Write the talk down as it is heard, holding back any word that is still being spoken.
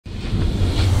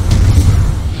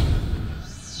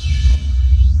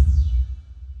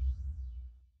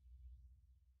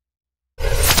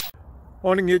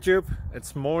Morning YouTube,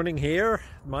 it's morning here.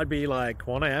 It might be like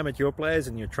 1 a.m. at your place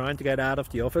and you're trying to get out of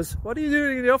the office. What are you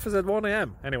doing in the office at 1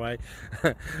 a.m? Anyway,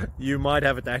 you might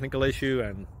have a technical issue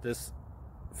and this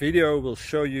video will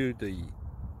show you the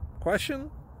question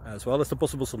as well as the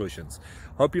possible solutions.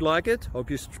 Hope you like it,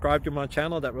 hope you subscribe to my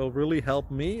channel. That will really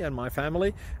help me and my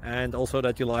family, and also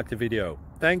that you like the video.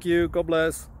 Thank you, God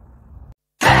bless.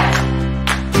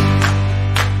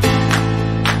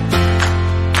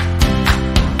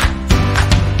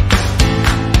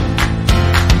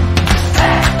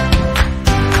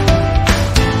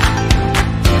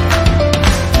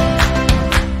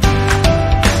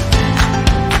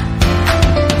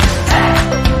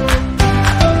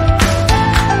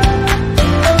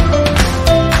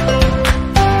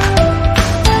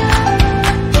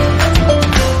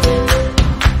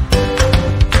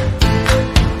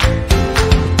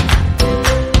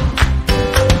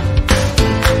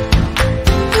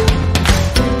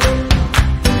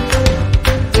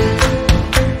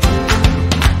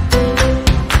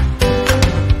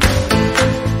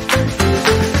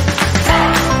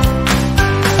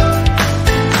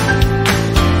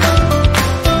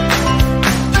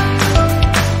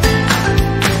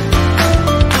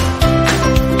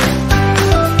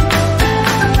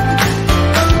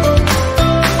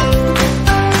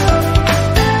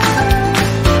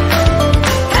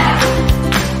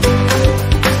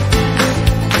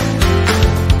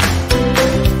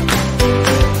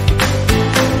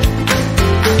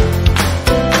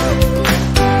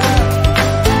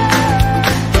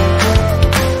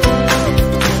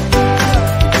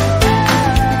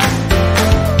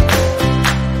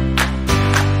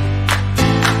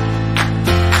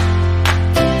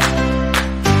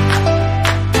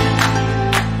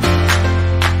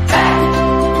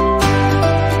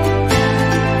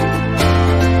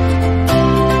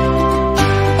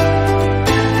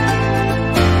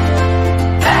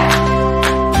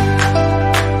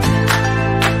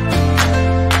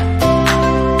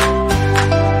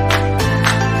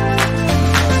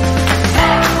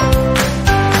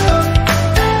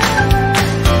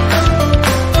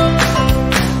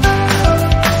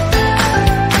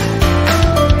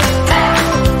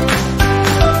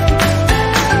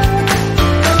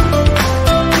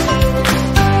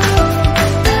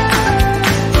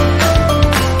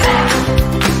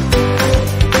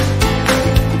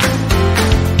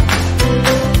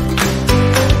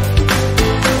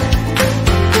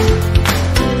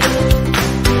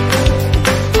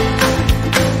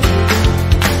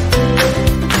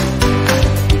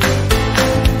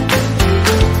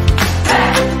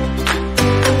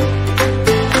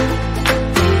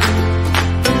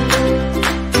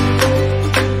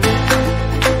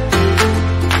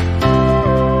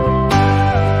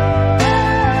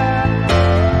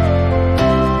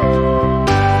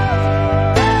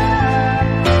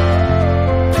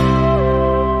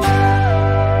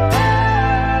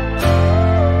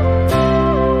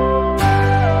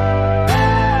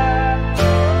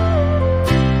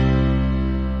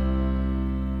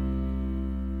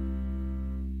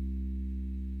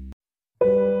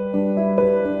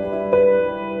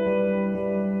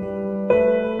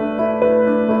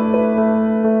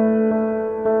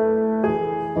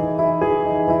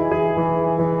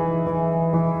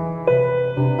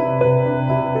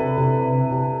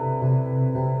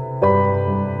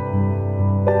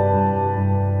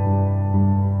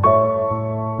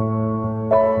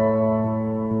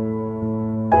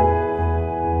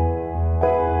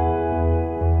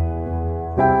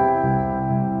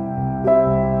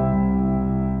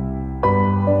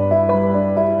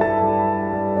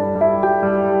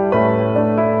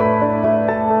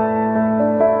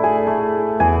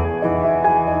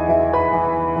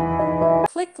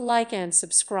 Click like and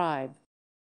subscribe.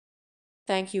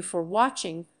 Thank you for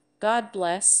watching. God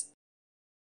bless.